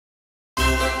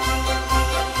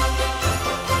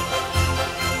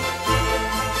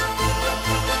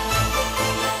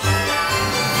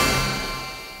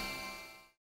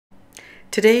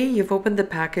Today you've opened the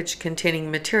package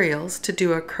containing materials to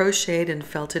do a crocheted and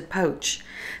felted pouch.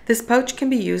 This pouch can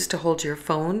be used to hold your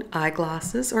phone,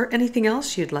 eyeglasses, or anything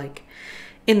else you'd like.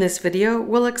 In this video,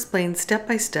 we'll explain step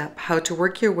by step how to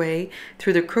work your way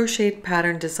through the crocheted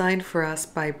pattern designed for us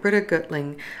by Britta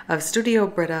Gutling of Studio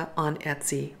Britta on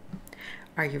Etsy.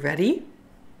 Are you ready?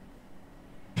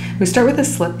 We start with a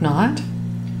slip knot,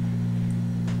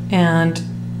 and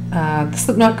the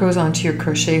slip knot goes onto your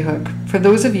crochet hook. For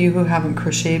those of you who haven't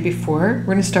crocheted before,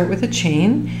 we're going to start with a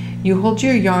chain. You hold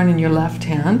your yarn in your left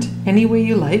hand any way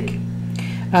you like.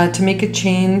 To make a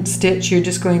chain stitch, you're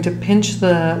just going to pinch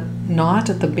the knot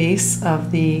at the base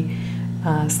of the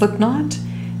slip knot.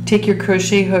 Take your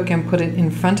crochet hook and put it in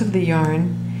front of the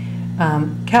yarn.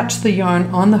 Catch the yarn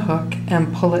on the hook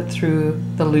and pull it through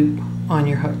the loop on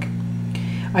your hook.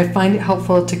 I find it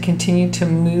helpful to continue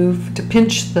to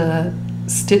pinch the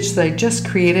stitch that I just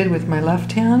created with my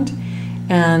left hand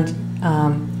and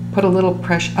put a little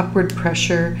upward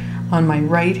pressure on my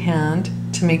right hand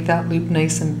to make that loop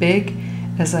nice and big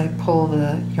as I pull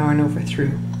the yarn over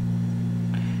through.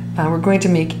 We're going to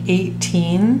make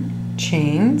 18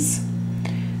 chains.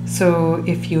 So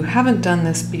if you haven't done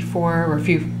this before, or if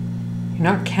you're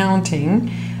not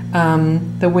counting,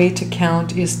 the way to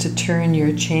count is to turn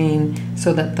your chain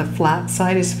so that the flat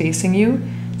side is facing you.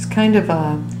 It's kind of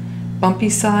a bumpy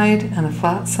side and a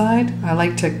flat side. I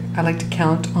like to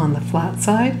count on the flat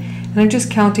side, and I'm just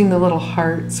counting the little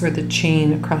hearts or the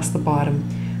chain across the bottom.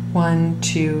 1,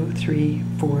 2, 3,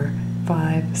 4,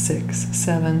 5, 6,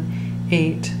 7,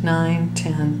 8, 9,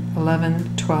 10,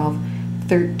 11, 12,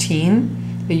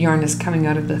 13. The yarn is coming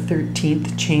out of the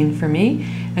 13th chain for me,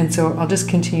 and so I'll just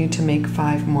continue to make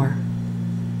 5 more.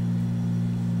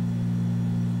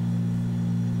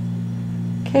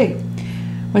 Okay.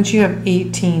 Once you have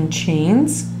 18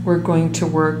 chains, we're going to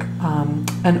work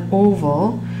an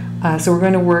oval. So we're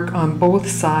going to work on both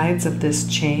sides of this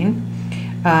chain.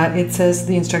 It says,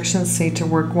 the instructions say to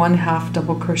work 1/2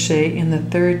 double crochet in the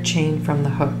 3rd chain from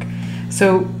the hook.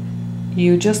 So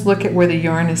you just look at where the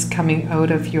yarn is coming out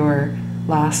of your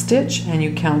last stitch and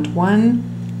you count 1,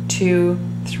 2,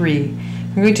 3.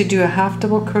 I'm going to do a 1/2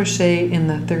 double crochet in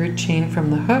the 3rd chain from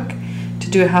the hook. To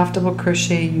do a 1/2 double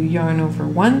crochet, you yarn over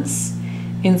once,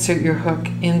 insert your hook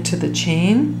into the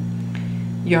chain,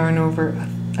 yarn over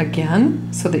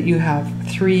again so that you have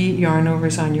 3 yarn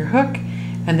overs on your hook,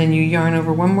 and then you yarn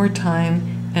over one more time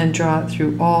and draw it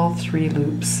through all 3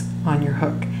 loops on your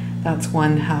hook. That's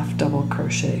 1/2 double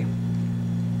crochet.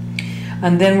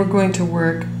 And then we're going to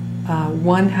work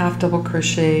 1/2 double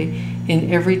crochet in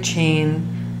every chain,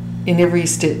 in every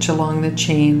stitch along the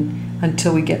chain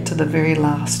until we get to the very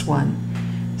last one.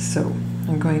 So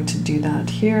I'm going to do that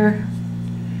here.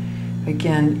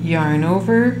 Again, yarn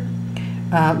over.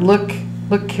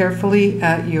 Look carefully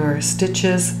at your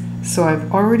stitches. So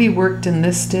I've already worked in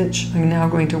this stitch. I'm now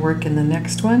going to work in the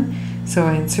next one. So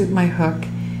I insert my hook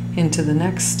into the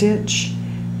next stitch,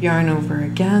 yarn over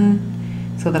again,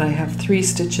 so that I have 3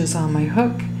 stitches on my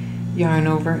hook, yarn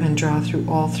over and draw through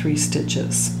all 3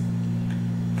 stitches.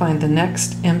 Find the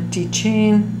next empty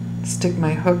chain, stick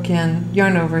my hook in,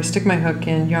 yarn over, stick my hook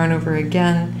in, yarn over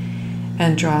again,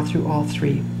 and draw through all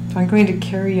 3. So I'm going to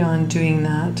carry on doing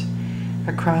that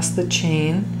across the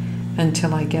chain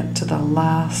until I get to the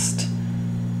last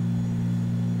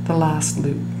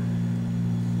loop,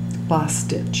 last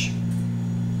stitch.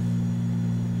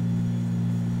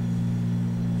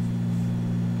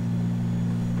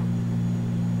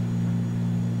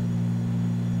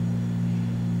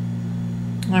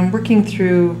 I'm working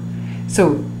through,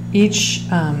 so each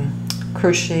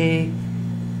crochet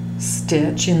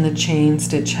stitch in the chain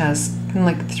stitch has kind of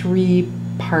like 3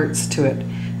 parts to it.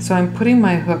 So I'm putting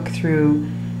my hook through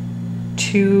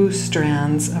 2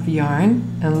 strands of yarn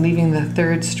and leaving the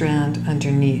 3rd strand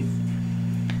underneath.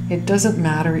 It doesn't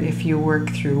matter if you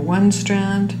work through 1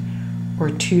 strand or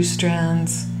 2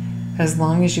 strands, as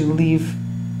long as you leave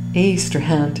a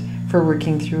strand for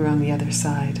working through on the other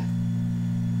side.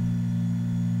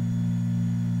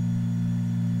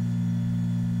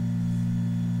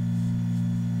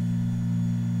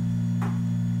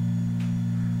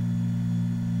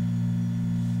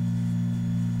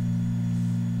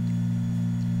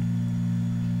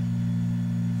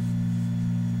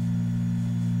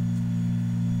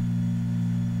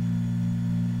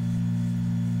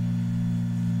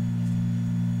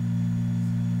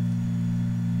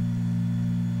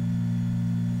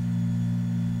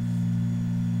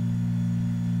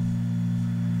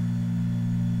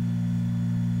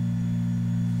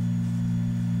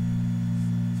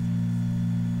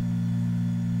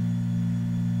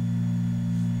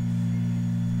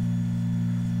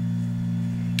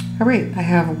 All right, I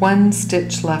have 1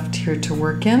 stitch left here to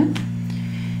work in,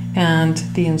 and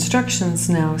the instructions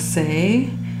now say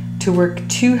to work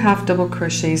 2 half double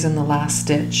crochets in the last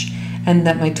stitch, and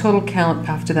that my total count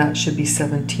after that should be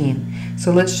 17.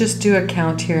 So let's just do a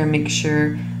count here and make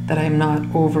sure that I'm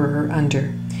not over or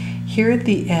under. Here at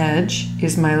the edge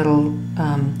is my little,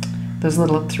 those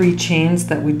little 3 chains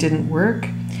that we didn't work.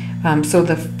 So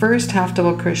the first half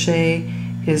double crochet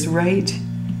is right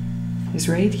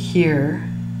here.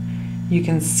 You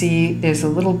can see there's a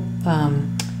little,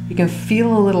 you can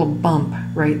feel a little bump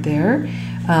right there,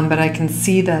 but I can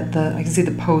see that I can see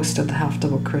the post of the half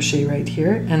double crochet right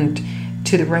here, and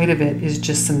to the right of it is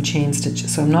just some chain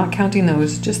stitches. So I'm not counting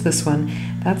those, just this one.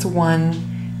 That's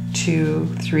 1, 2,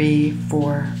 3,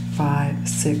 4, 5,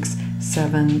 6,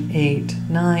 7, 8,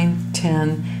 9,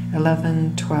 10,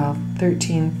 11, 12,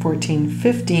 13, 14,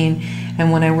 15,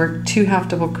 and when I work 2 half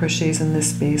double crochets in this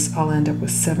space, I'll end up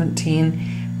with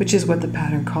 17, which is what the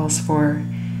pattern calls for,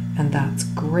 and that's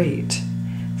great.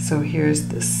 So here's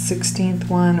the 16th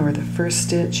one, or the first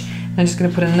stitch. I'm just going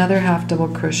to put another half double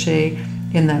crochet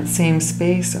in that same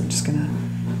space. I'm just going to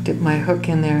dip my hook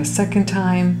in there a second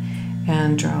time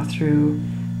and draw through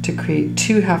to create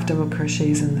 2 half double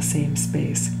crochets in the same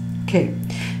space. Okay,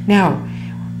 now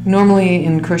normally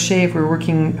in crochet, if we're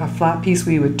working a flat piece,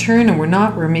 we would turn, and we're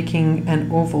not. We're making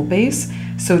an oval base,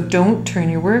 so don't turn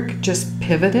your work, just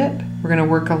pivot it. We're going to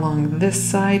work along this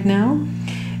side now,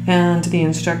 and the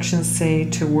instructions say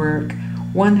to work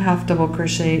 1 half double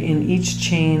crochet in each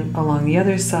chain along the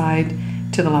other side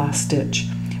to the last stitch.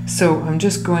 So I'm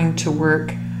just going to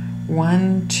work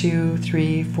 1, 2,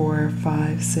 3, 4,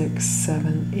 5, 6,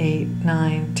 7, 8,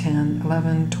 9, 10,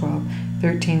 11, 12,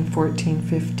 13, 14,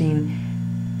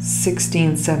 15,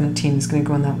 16, 17 is going to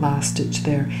go in that last stitch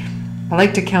there. I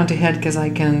like to count ahead because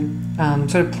I can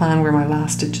sort of plan where my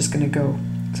last stitch is going to go.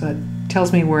 So that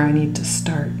tells me where I need to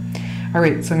start. All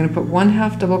right, so I'm going to put 1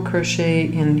 half double crochet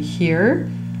in here.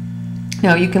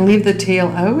 Now you can leave the tail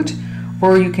out,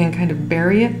 or you can kind of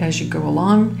bury it as you go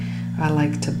along. I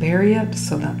like to bury it,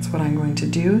 so that's what I'm going to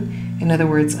do. In other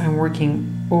words, I'm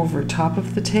working over top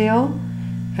of the tail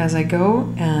as I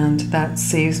go, and that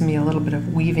saves me a little bit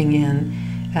of weaving in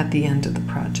at the end of the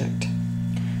project.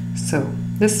 So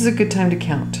this is a good time to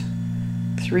count.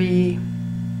 3,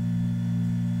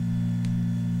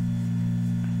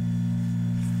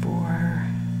 4,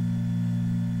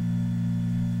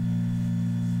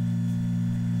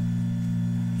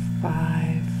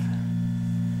 5,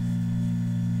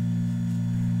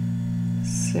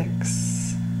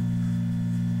 6,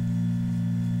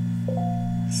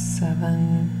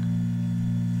 7,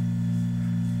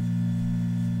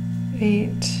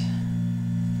 8,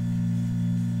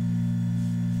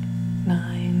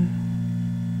 9,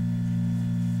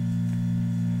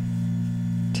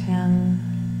 10,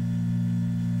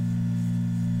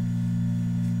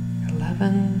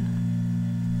 11,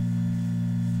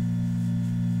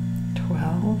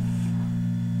 12,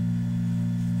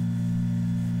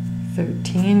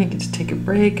 13. You get to take a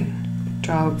break and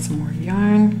draw out some more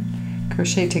yarn.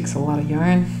 Crochet takes a lot of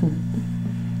yarn.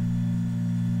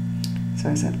 So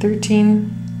I was at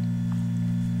 13,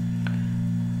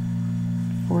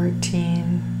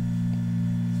 14,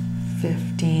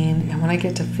 15, and when I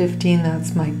get to 15,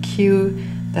 that's my cue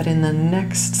that in the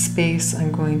next space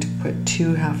I'm going to put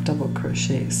 2 half double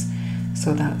crochets.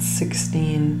 So that's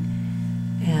 16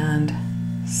 and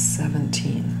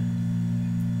 17.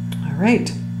 All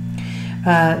right.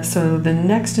 So the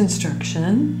next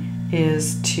instruction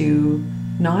is to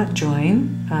not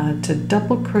join, to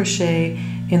double crochet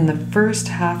in the first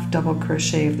half double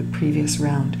crochet of the previous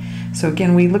round. So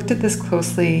again, we looked at this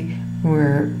closely when we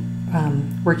were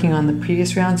working on the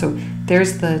previous round. So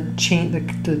there's the chain,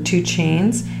 the 2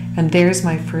 chains, and there's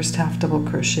my first half double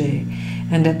crochet.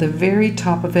 And at the very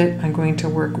top of it, I'm going to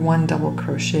work 1 double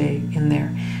crochet in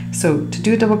there. So to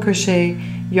do a double crochet,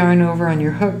 yarn over on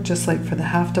your hook, just like for the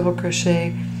half double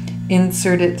crochet,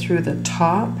 insert it through the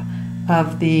top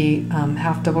of the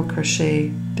half double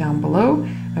crochet down below.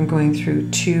 I'm going through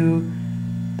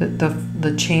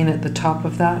the chain at the top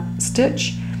of that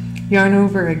stitch, yarn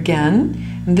over again,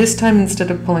 and this time instead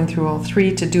of pulling through all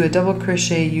 3, to do a double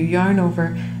crochet, you yarn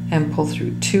over and pull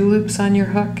through 2 loops on your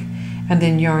hook, and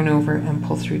then yarn over and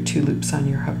pull through 2 loops on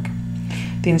your hook.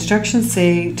 The instructions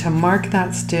say to mark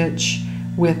that stitch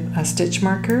with a stitch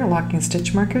marker, a locking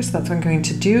stitch marker, so that's what I'm going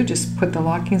to do. Just put the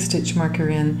locking stitch marker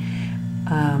in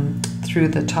through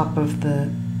the top of the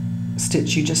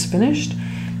stitch you just finished,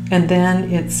 and then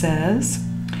it says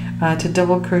to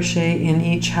double crochet in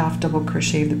each half double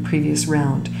crochet of the previous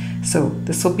round. So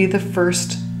this will be the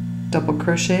first double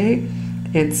crochet,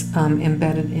 it's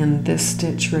embedded in this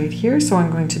stitch right here. So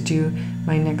I'm going to do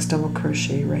my next double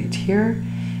crochet right here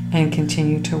and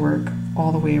continue to work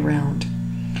all the way around.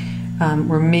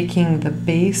 We're making the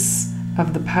base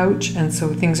of the pouch, and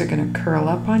so things are going to curl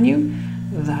up on you.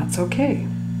 That's okay.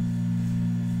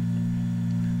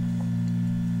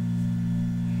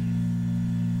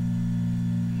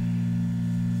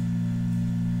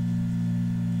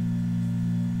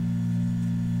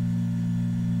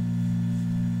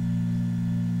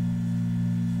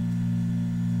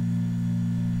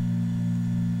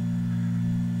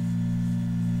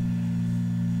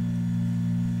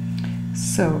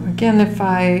 So again, if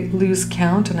I lose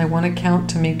count and I want to count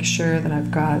to make sure that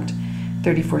I've got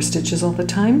 34 stitches all the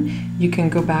time, you can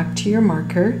go back to your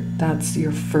marker. That's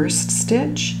your first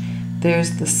stitch.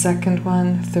 There's the second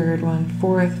one, third one,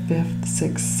 fourth, fifth,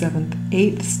 sixth, seventh,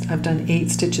 eighth. I've done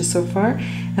 8 stitches so far,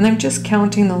 and I'm just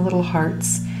counting the little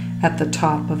hearts at the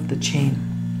top of the chain.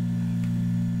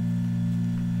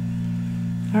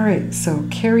 All right, so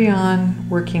carry on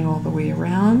working all the way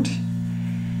around.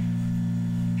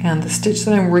 And the stitch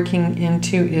that I'm working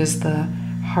into is the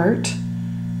heart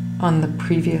on the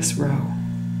previous row,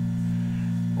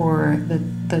 or the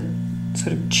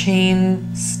sort of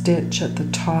chain stitch at the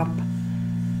top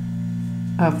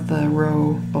of the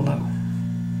row below.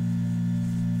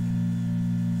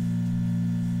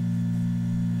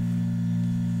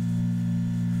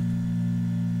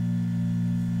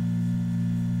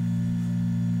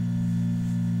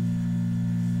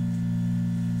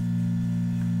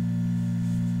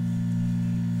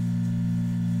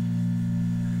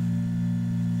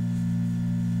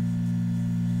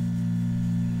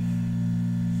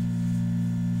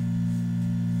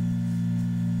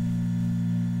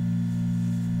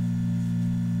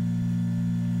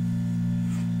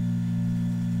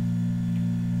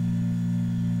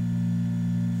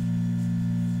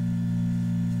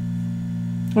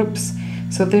 Oops,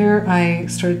 so there I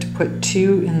started to put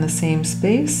 2 in the same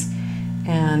space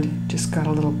and just got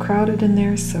a little crowded in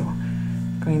there, so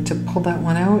I'm going to pull that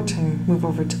one out and move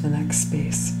over to the next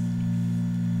space.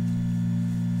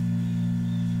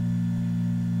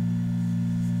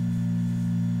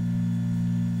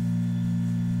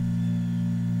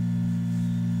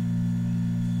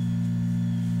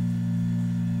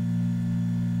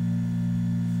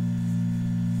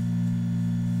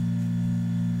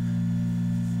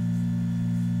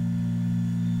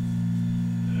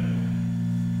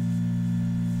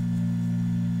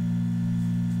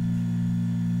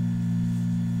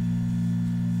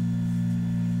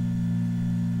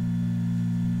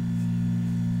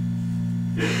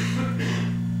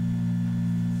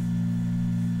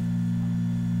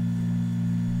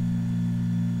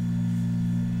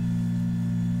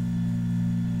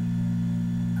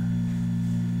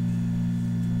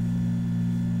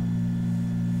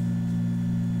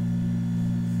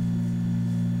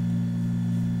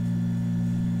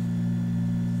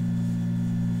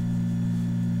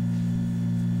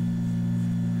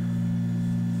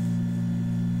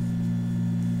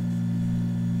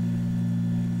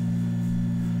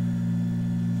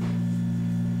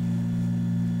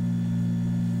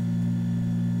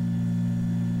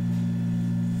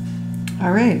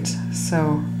 All right,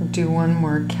 so I'll do one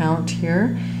more count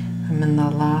here. I'm in the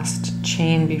last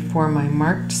chain before my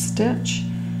marked stitch.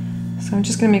 So I'm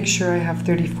just going to make sure I have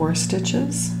 34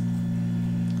 stitches.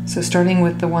 So starting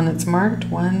with the one that's marked,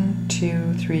 1,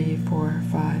 2, 3, 4,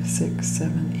 5, 6,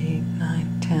 7, 8,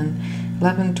 9, 10,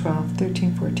 11, 12,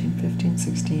 13, 14, 15,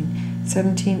 16,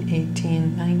 17,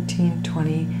 18, 19,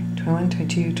 20, 21,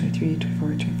 22, 23, 24,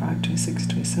 25, 26,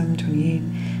 27, 28,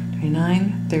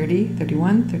 29, 30,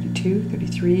 31, 32,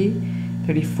 33,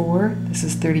 34. This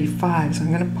is 35, so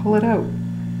I'm going to pull it out.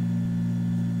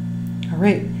 All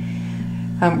right.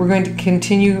 We're going to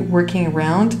continue working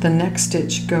around. The next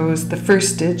stitch goes, the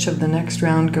first stitch of the next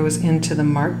round goes into the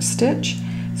marked stitch.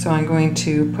 So I'm going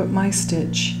to put my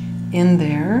stitch in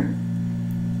there.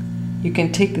 You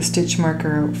can take the stitch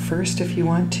marker out first if you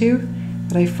want to,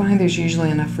 but I find there's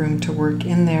usually enough room to work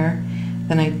in there.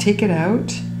 Then I take it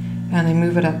out and I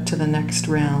move it up to the next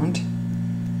round,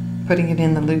 putting it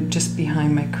in the loop just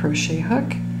behind my crochet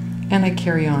hook, and I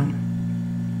carry on.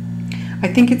 I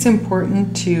think it's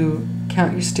important to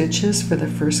count your stitches for the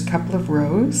first couple of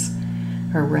rows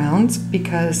or rounds,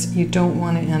 because you don't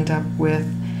want to end up with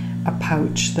a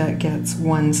pouch that gets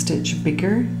 1 stitch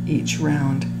bigger each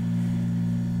round.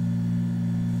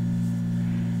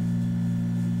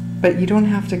 But you don't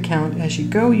have to count as you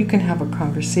go. You can have a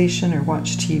conversation or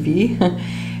watch TV.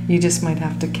 You just might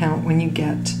have to count when you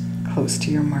get close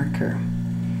to your marker.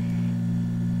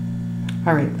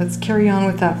 All right, let's carry on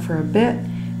with that for a bit,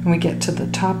 and we get to the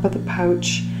top of the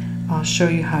pouch, I'll show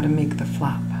you how to make the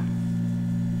flap.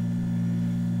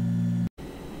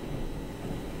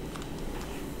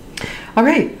 All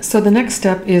right, so the next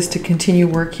step is to continue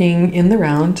working in the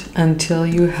round until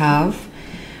you have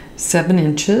 7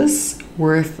 inches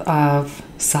worth of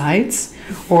sides,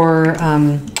 or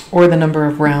the number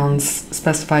of rounds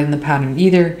specified in the pattern,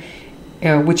 either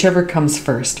whichever comes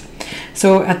first.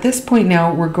 So at this point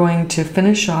now, we're going to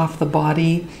finish off the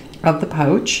body of the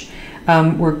pouch.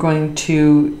 We're going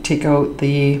to take out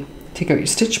your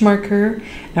stitch marker,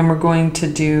 and we're going to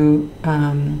do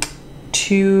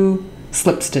 2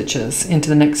 slip stitches into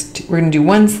the next. We're going to do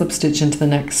 1 slip stitch into the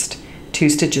next 2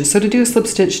 stitches. So to do a slip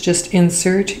stitch, just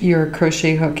insert your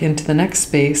crochet hook into the next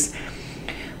space,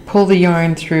 pull the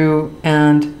yarn through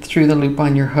and through the loop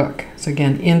on your hook. So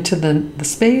again, into the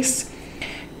space,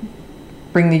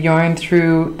 bring the yarn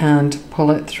through and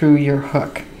pull it through your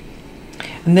hook.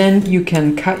 And then you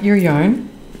can cut your yarn,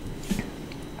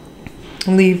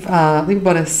 leave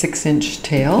about a 6-inch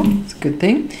tail, it's a good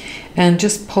thing, and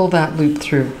just pull that loop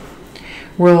through.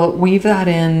 We'll weave that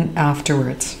in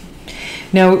afterwards.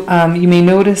 Now you may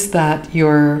notice that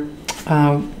your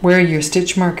where your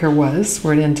stitch marker was,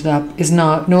 where it ended up, is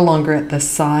no longer at the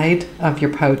side of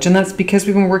your pouch, and that's because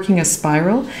we've been working a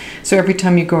spiral, so every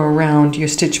time you go around, your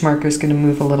stitch marker is going to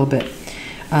move a little bit.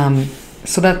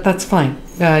 So that's fine.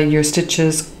 Your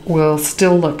stitches will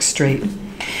still look straight.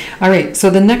 All right, so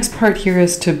the next part here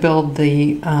is to build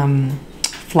the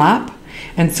flap.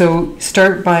 And so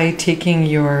start by taking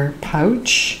your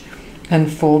pouch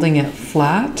and folding it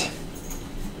flat.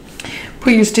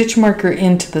 Put your stitch marker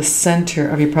into the center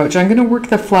of your pouch. I'm going to work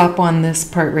the flap on this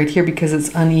part right here because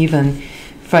it's uneven.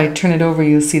 If I turn it over,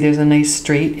 you'll see there's a nice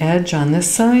straight edge on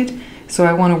this side. So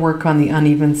I want to work on the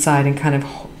uneven side and kind of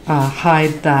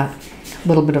hide that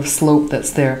little bit of slope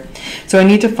that's there. So I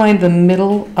need to find the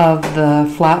middle of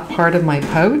the flat part of my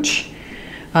pouch.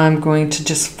 I'm going to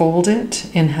just fold it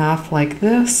in half like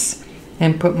this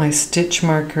and put my stitch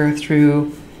marker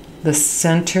through the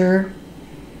center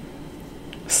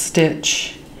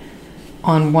stitch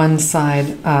on one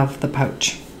side of the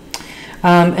pouch.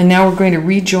 And now we're going to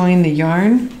rejoin the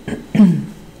yarn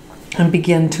and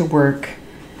begin to work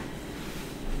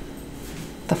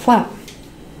the flap.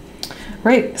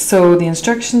 Right, so the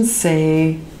instructions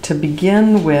say to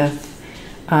begin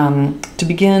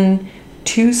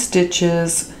 2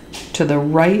 stitches to the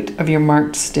right of your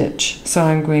marked stitch. So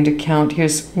I'm going to count,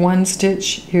 here's 1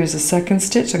 stitch, here's a 2nd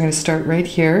stitch. I'm going to start right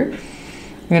here.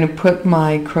 I'm going to put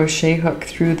my crochet hook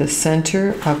through the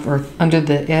center of, or under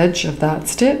the edge of that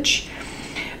stitch.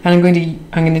 And I'm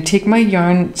going to take my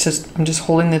yarn, I'm just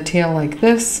holding the tail like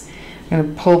this. I'm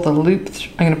going to pull the loop,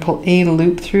 I'm going to pull a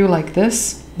loop through like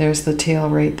this. There's the tail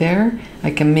right there.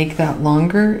 I can make that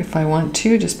longer if I want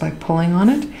to, just by pulling on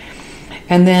it.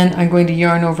 And then I'm going to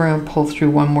yarn over and pull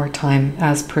through 1 more time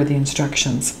as per the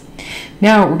instructions.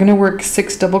 Now we're going to work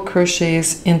 6 double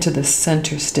crochets into the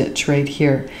center stitch right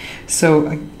here.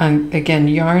 So again,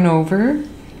 yarn over,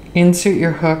 insert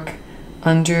your hook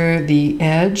under the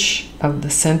edge of the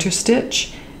center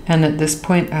stitch, and at this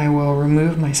point I will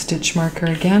remove my stitch marker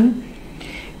again,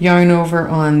 yarn over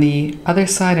on the other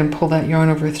side and pull that yarn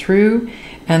over through,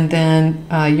 and then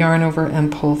yarn over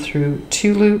and pull through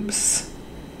 2 loops,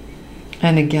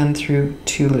 and again through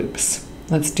 2 loops.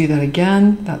 Let's do that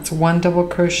again. That's 1 double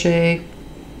crochet,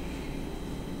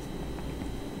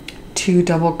 2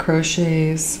 double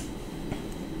crochets,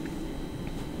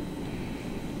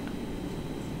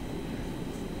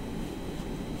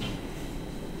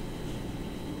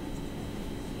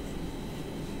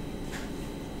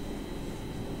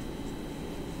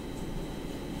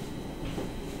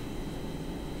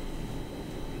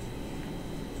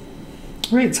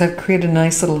 Right, so I've created a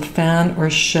nice little fan or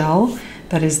shell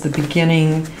that is the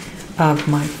beginning of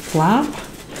my flap.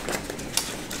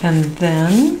 And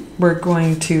then we're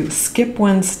going to skip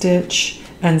 1 stitch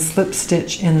and slip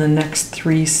stitch in the next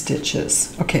 3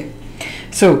 stitches. Okay,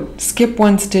 so skip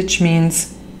 1 stitch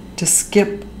means to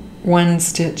skip 1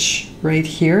 stitch right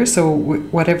here. So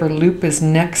whatever loop is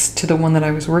next to the one that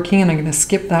I was working in, I'm going to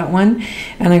skip that one,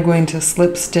 and I'm going to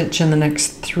slip stitch in the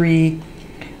next 3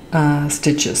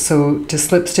 stitches. So to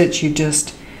slip stitch, you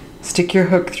just stick your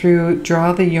hook through,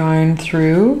 draw the yarn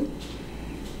through,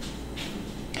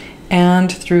 and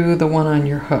through the one on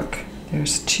your hook.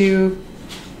 There's 2,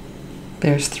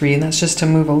 there's 3, and that's just to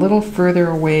move a little further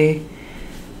away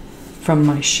from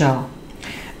my shell.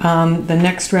 The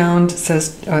next round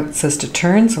says it says to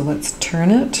turn, so let's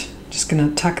turn it. Just going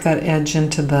to tuck that edge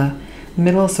into the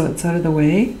middle so it's out of the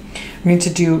way. I'm going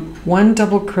to do 1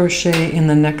 double crochet in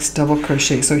the next double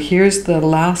crochet. So here's the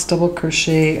last double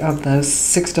crochet of the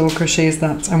 6 double crochets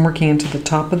that I'm working into the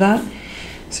top of that.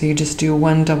 So you just do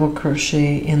 1 double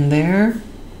crochet in there.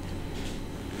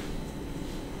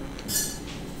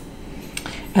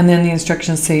 And then the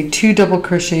instructions say 2 double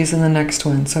crochets in the next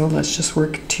one. So let's just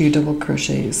work 2 double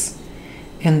crochets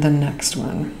in the next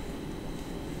one.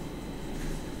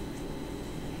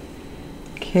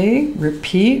 Okay,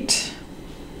 repeat.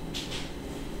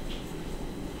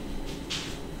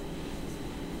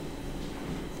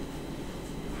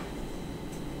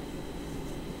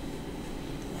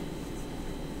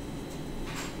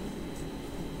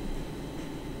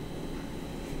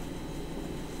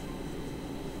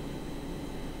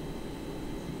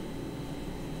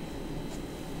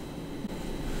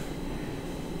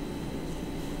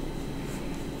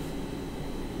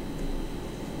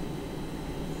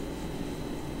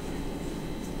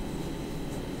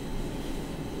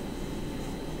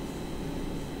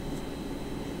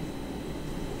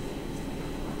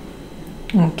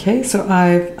 Okay, so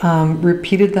I've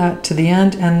repeated that to the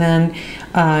end, and then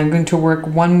I'm going to work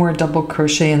 1 more double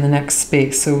crochet in the next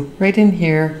space. So right in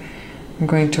here, I'm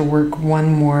going to work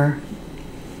 1 more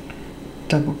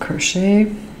double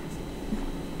crochet.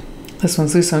 This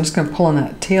one's loose, so I'm just going to pull on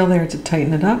that tail there to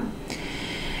tighten it up.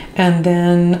 And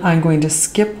then I'm going to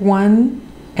skip 1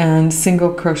 and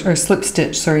single crochet, or slip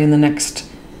stitch, sorry, in the next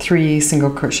 3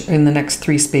 single crochet in the next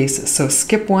 3 spaces. So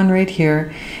skip 1 right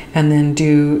here and then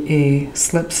do a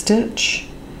slip stitch.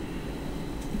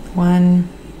 1,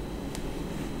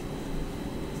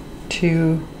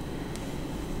 2,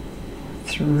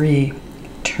 3.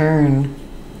 Turn.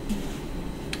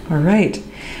 All right.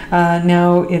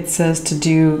 Now it says to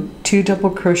do 2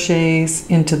 double crochets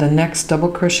into the next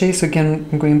double crochet. So again,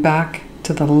 I'm going back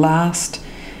to the last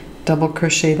double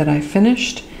crochet that I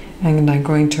finished, and I'm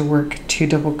going to work 2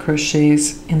 double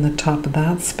crochets in the top of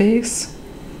that space.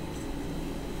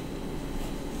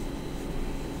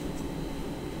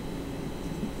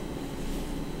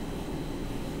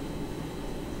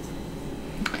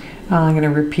 I'm going to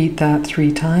repeat that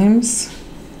 3 times.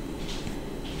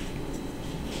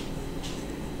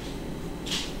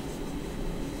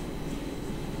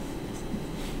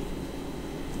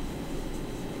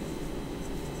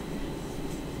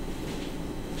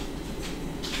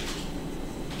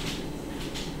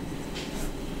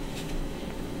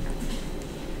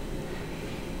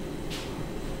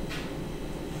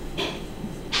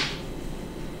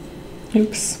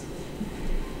 Oops.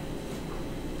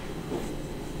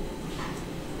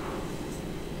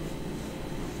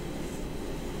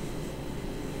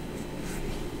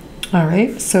 All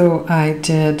right, so I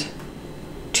did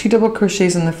 2 double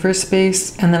crochets in the first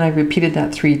space, and then I repeated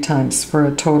that 3 times for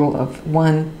a total of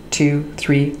 1, 2,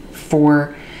 3,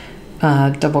 4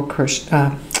 double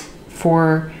crochet,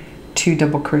 4 2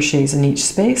 double crochets in each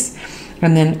space,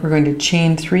 and then we're going to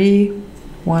chain 3,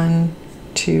 1,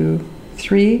 2,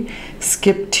 3,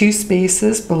 skip 2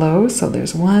 spaces below, so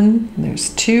there's 1, there's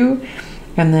 2,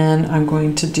 and then I'm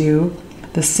going to do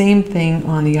the same thing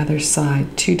on the other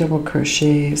side, 2 double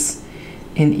crochets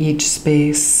in each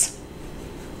space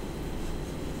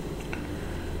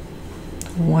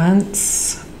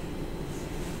once,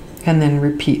 and then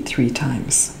repeat 3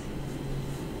 times.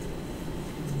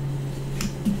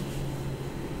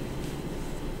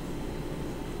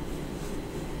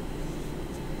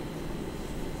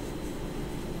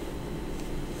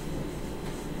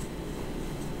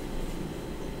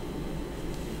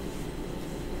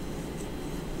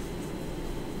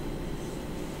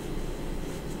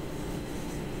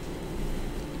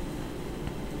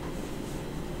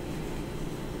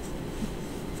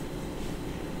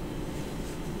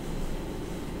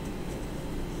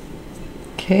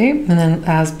 Okay, and then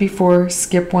as before,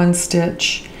 skip 1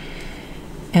 stitch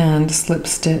and slip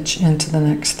stitch into the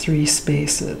next 3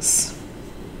 spaces.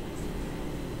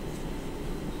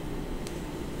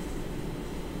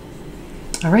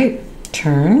 All right,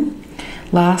 turn.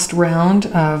 Last round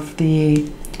of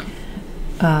the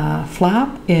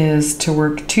flap is to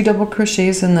work 2 double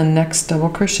crochets in the next double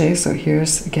crochet. So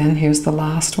here's the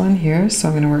last one here. So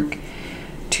I'm going to work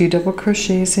 2 double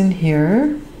crochets in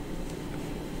here.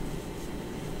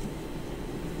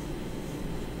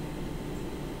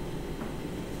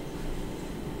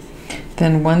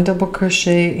 Then 1 double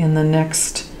crochet in the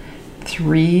next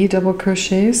 3 double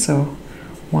crochets. So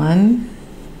 1,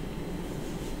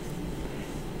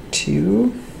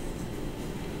 2,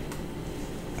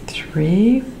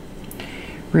 3.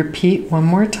 Repeat 1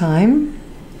 more time.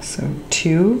 So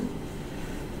 2,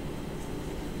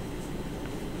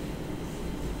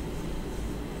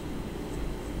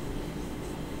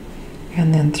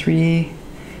 and then 3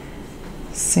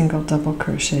 single double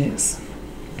crochets.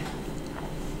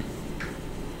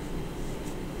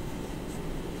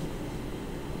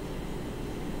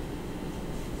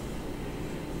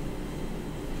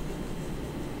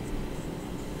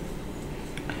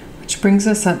 Which brings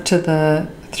us up to the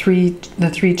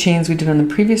three chains we did on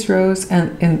the previous rows,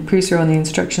 and in the previous row, and the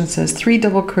instruction says 3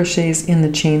 double crochets in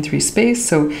the chain 3 space,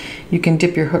 so you can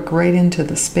dip your hook right into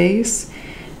the space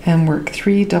and work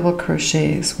 3 double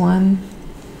crochets. 1,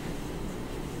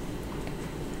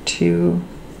 2,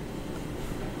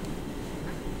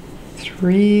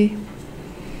 3,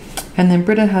 and then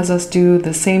Britta has us do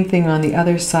the same thing on the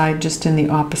other side, just in the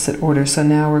opposite order. So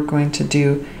now we're going to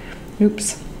do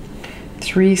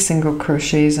 3 single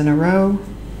crochets in a row,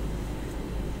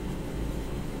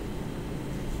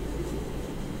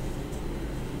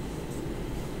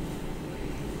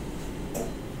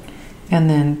 and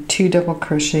then 2 double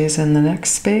crochets in the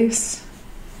next space,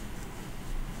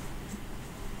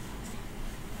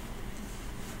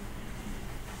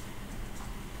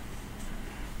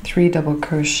 three double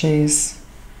crochets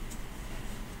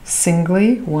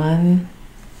singly, 1,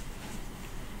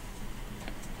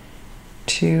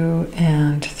 2,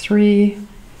 and 3,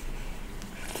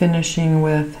 finishing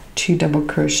with 2 double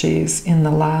crochets in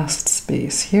the last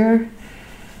space here.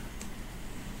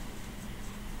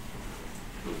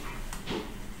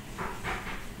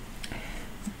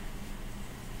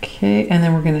 Okay, and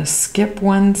then we're going to skip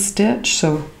 1 stitch,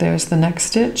 so there's the next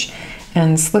stitch,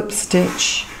 and slip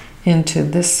stitch into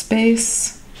this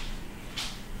space.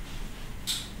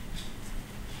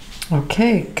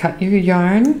 Okay, cut your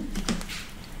yarn.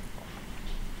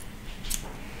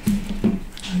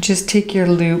 Just take your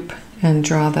loop and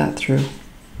draw that through.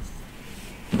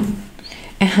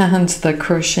 And the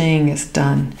crocheting is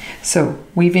done. So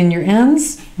weave in your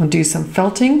ends, we'll do some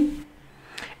felting,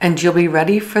 and you'll be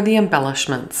ready for the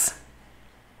embellishments.